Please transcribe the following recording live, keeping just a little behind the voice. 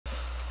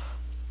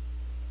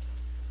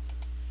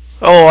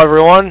Hello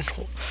everyone,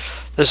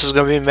 this is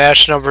going to be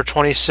match number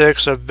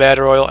 26 of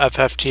Battle Royale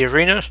FFT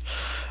Arena.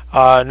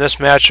 In this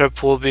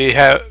matchup we'll be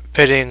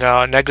pitting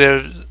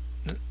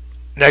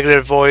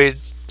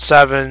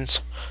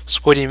Negative-void07's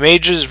Squiddy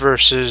Mages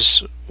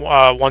versus,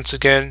 once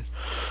again,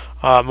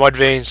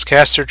 Madlemgen's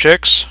Caster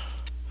Chicks.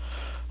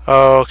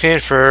 Okay,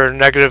 for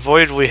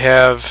Negative-void we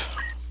have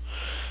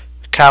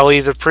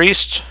Kali the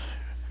Priest,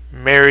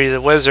 Mary the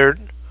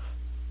Wizard,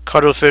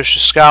 Cuttlefish the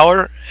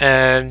Scholar,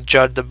 and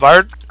Judd the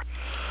Bard.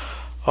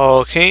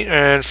 Okay,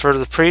 and for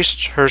the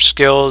Priest, her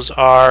skills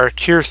are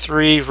Cure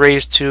 3,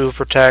 Raise 2,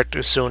 Protect,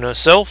 Esuna,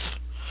 Silf.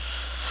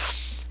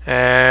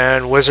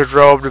 And Wizard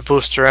Robe to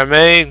boost her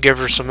MA, give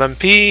her some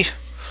MP.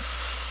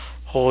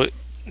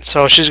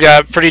 So she's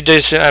got pretty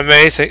decent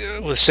MA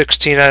with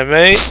 16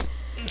 MA.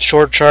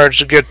 Short charge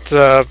to get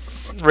the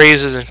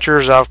raises and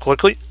cures off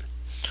quickly.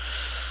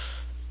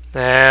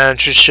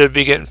 And she should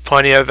be getting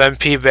plenty of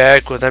MP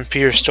back with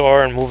MP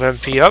Restore and move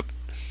MP up.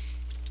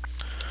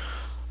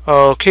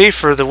 Okay,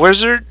 for the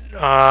Wizard,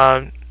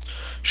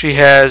 she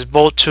has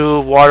Bolt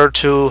 2, Water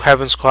 2,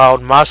 Heaven's Cloud,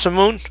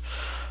 Masamune.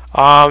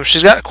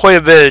 She's got quite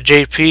a bit of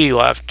JP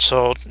left,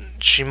 so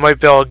she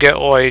might be able to get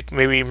like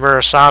maybe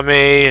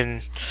Masamune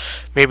and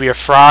maybe a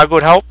frog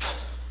would help.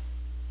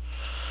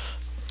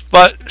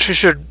 But she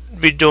should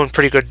be doing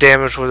pretty good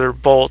damage with her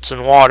bolts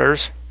and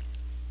waters.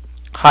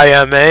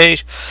 High MA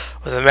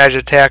with a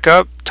magic attack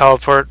up,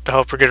 teleport to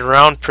help her get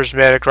around,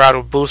 Prismatic Rod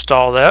will boost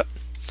all that.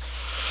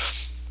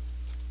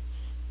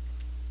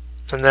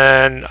 And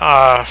then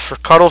for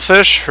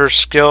Cuttlefish, her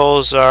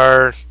skills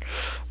are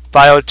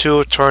Bio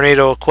 2,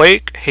 Tornado,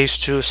 Quake,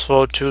 Haste 2,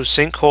 Slow 2,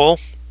 Sinkhole.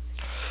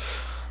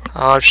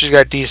 She's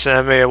got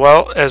decent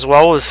MA as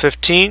well with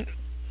 15.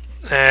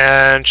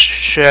 And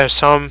she has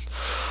some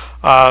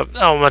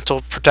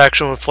elemental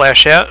protection with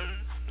Flash Hat,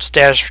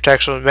 status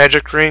protection with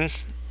Magic Ring,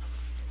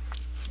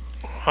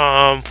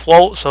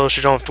 float, so she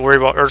don't have to worry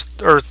about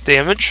earth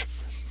damage.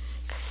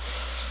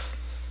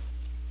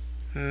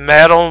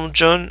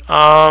 Madlemgen,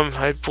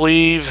 I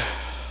believe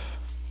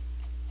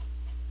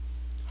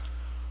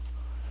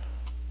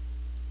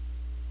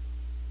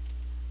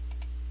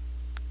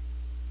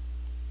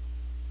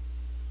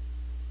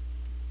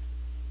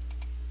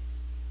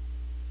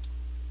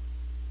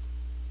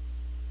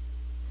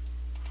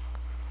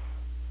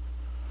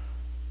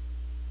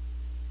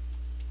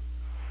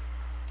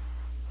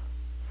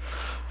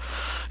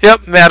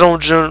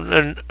Madlemgen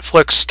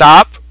inflicts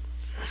stop,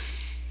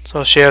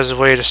 so she has a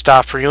way to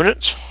stop her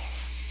units.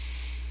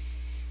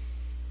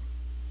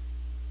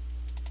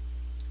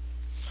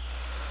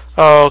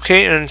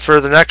 Okay, and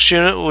for the next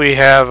unit we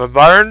have a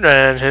Bard,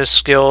 and his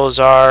skills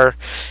are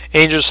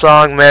Angel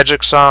Song,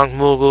 Magic Song,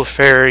 Moogle,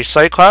 Fairy,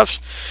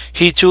 Cyclops.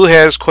 He too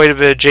has quite a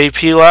bit of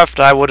JP left.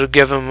 I would have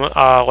given him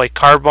like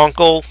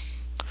Carbuncle,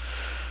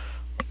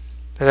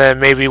 and then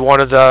maybe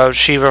one of the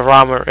Shiva,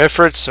 Rama, or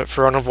Ifrits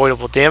for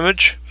unavoidable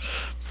damage,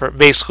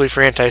 basically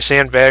for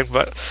anti-sandbag,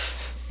 but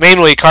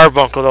mainly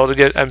Carbuncle though to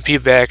get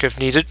MP back if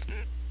needed.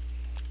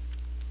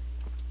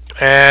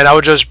 And I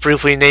would just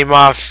briefly name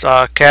off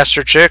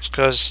Caster Chicks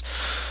because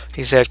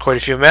he's had quite a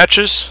few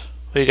matches.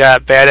 We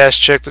got Badass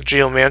Chick the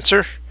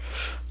Geomancer,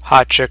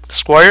 Hot Chick the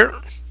Squire,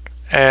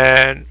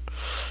 and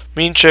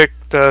Mean Chick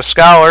the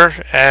Scholar,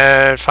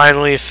 and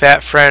finally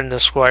Fat Friend the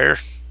Squire.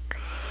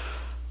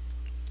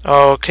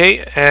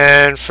 Okay,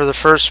 and for the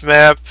first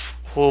map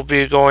we'll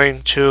be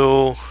going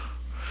to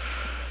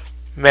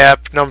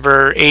map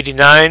number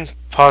 89,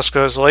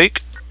 Posco's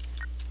Lake.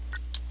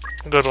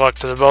 Good luck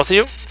to the both of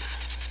you.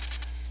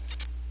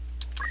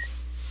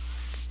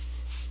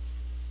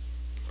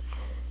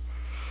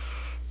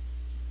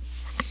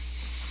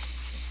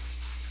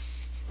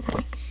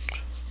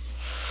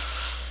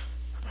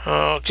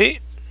 Okay.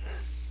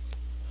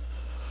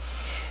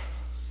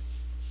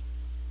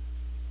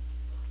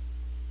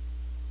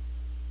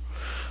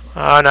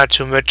 Not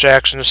too much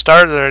action to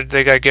start.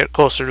 They gotta get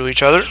closer to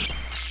each other.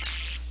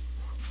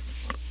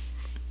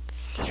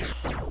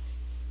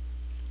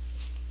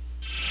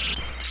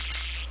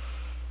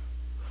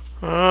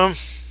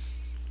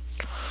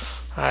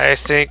 I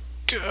think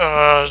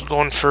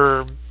going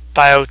for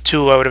Bio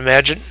 2, I would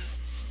imagine,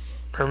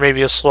 or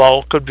maybe a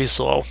slow. Could be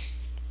slow.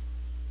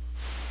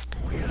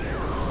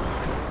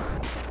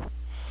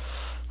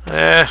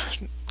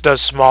 Does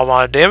a small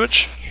amount of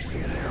damage.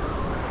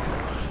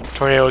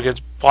 Tornado gets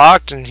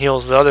blocked and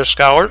heals the other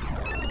Scholar.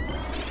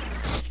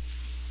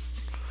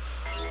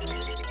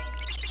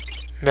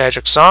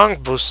 Magic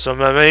Song boosts some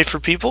MA for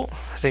people.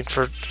 I think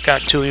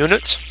got 2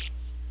 units.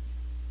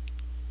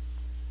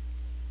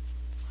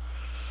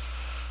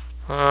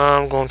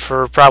 I'm going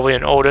for probably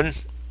an Odin.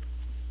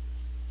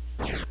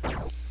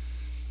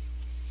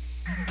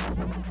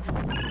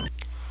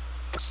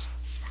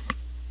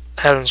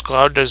 Heaven's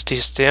Cloud does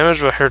decent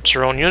damage but hurts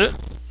her own unit.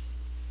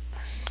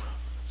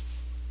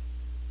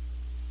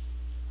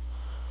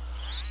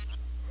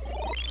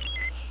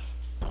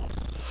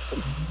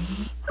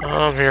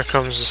 Here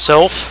comes the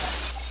Silf.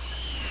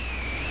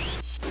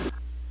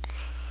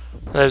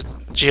 The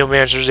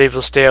Geomancer is able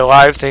to stay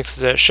alive thanks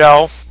to that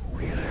shell.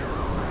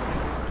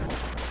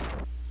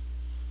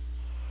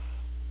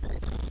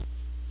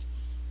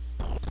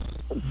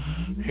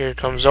 Here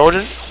comes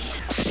Odin.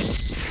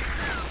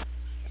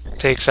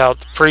 Takes out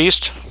the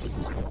priest.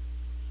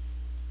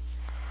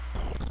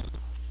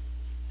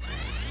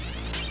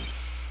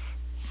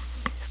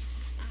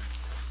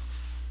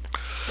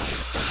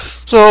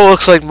 So it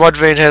looks like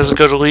Mudvayne has a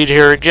good lead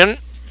here again,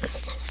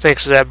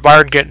 thanks to that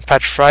Bard getting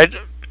petrified.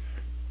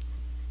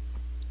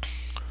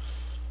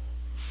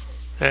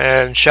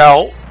 And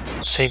Shell,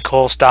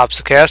 Sinkhole stops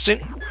the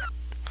casting.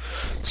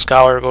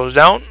 Scholar goes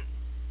down.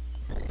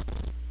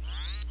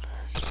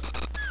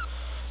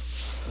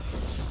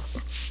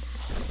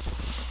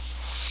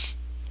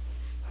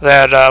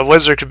 That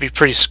Wizard could be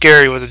pretty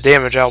scary with the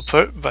damage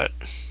output, but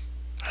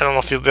I don't know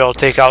if you'll be able to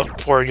take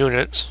out 4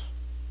 units.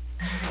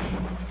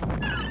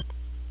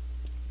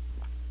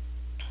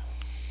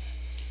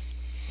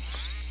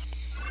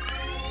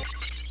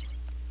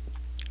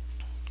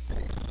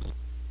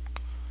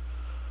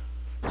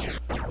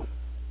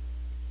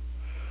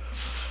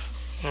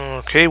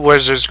 Okay,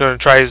 Wizard's going to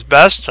try his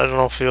best. I don't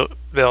know if he'll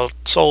be able to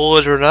solo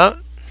it or not.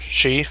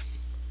 She.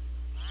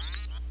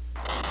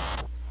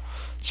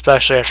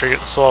 Especially after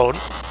getting slowed.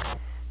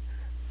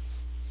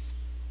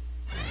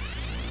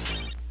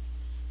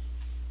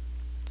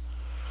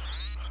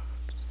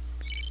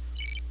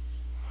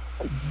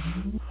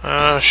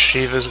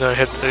 Shiva's going to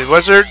hit the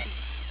Wizard.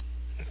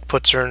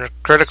 Puts her in a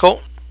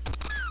critical.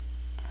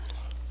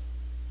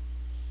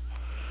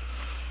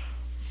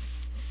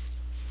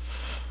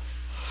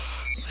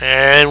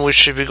 And we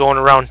should be going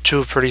to round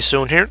 2 pretty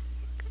soon here.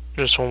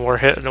 Just one more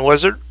hit in the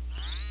Wizard.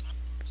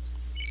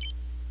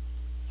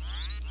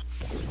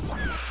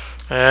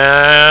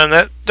 And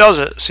that does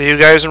it. See you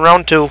guys in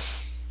round 2.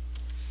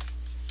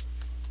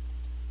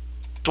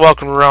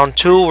 Welcome to round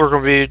 2. We're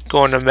going to be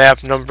going to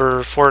map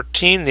number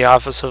 14, the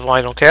Office of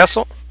Lionel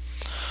Castle.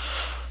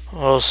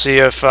 We'll see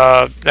if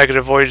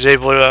Negative-void is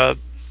able to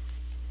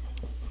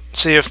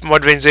see if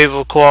Mudvayne's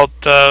able to call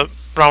out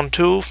round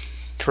 2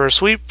 for a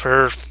sweep,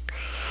 or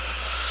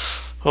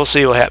we'll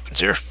see what happens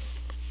here.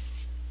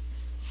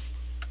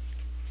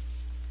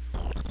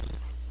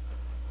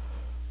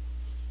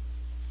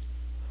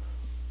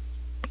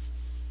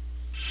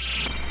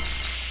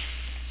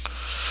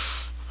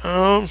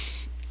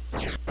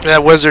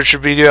 That Wizard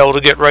should be able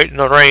to get right in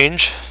the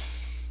range.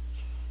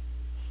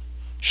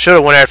 Should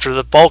have went after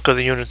the bulk of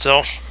the units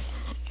though.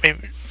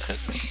 Maybe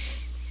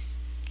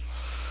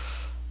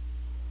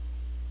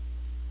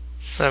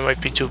that might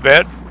be too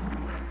bad.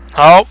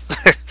 Oh,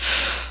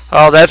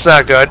 oh, that's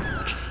not good.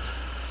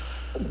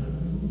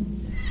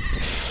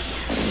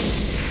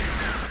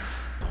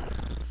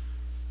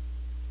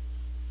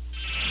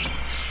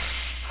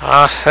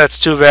 That's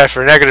too bad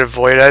for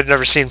Negative-void. I'd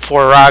never seen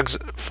 4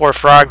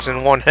 frogs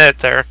in one hit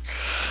there.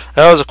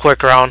 That was a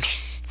quick round.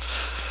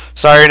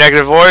 Sorry,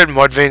 Negative-void.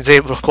 Mudvayne's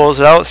able to close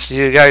it out. See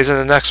you guys in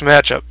the next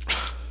matchup.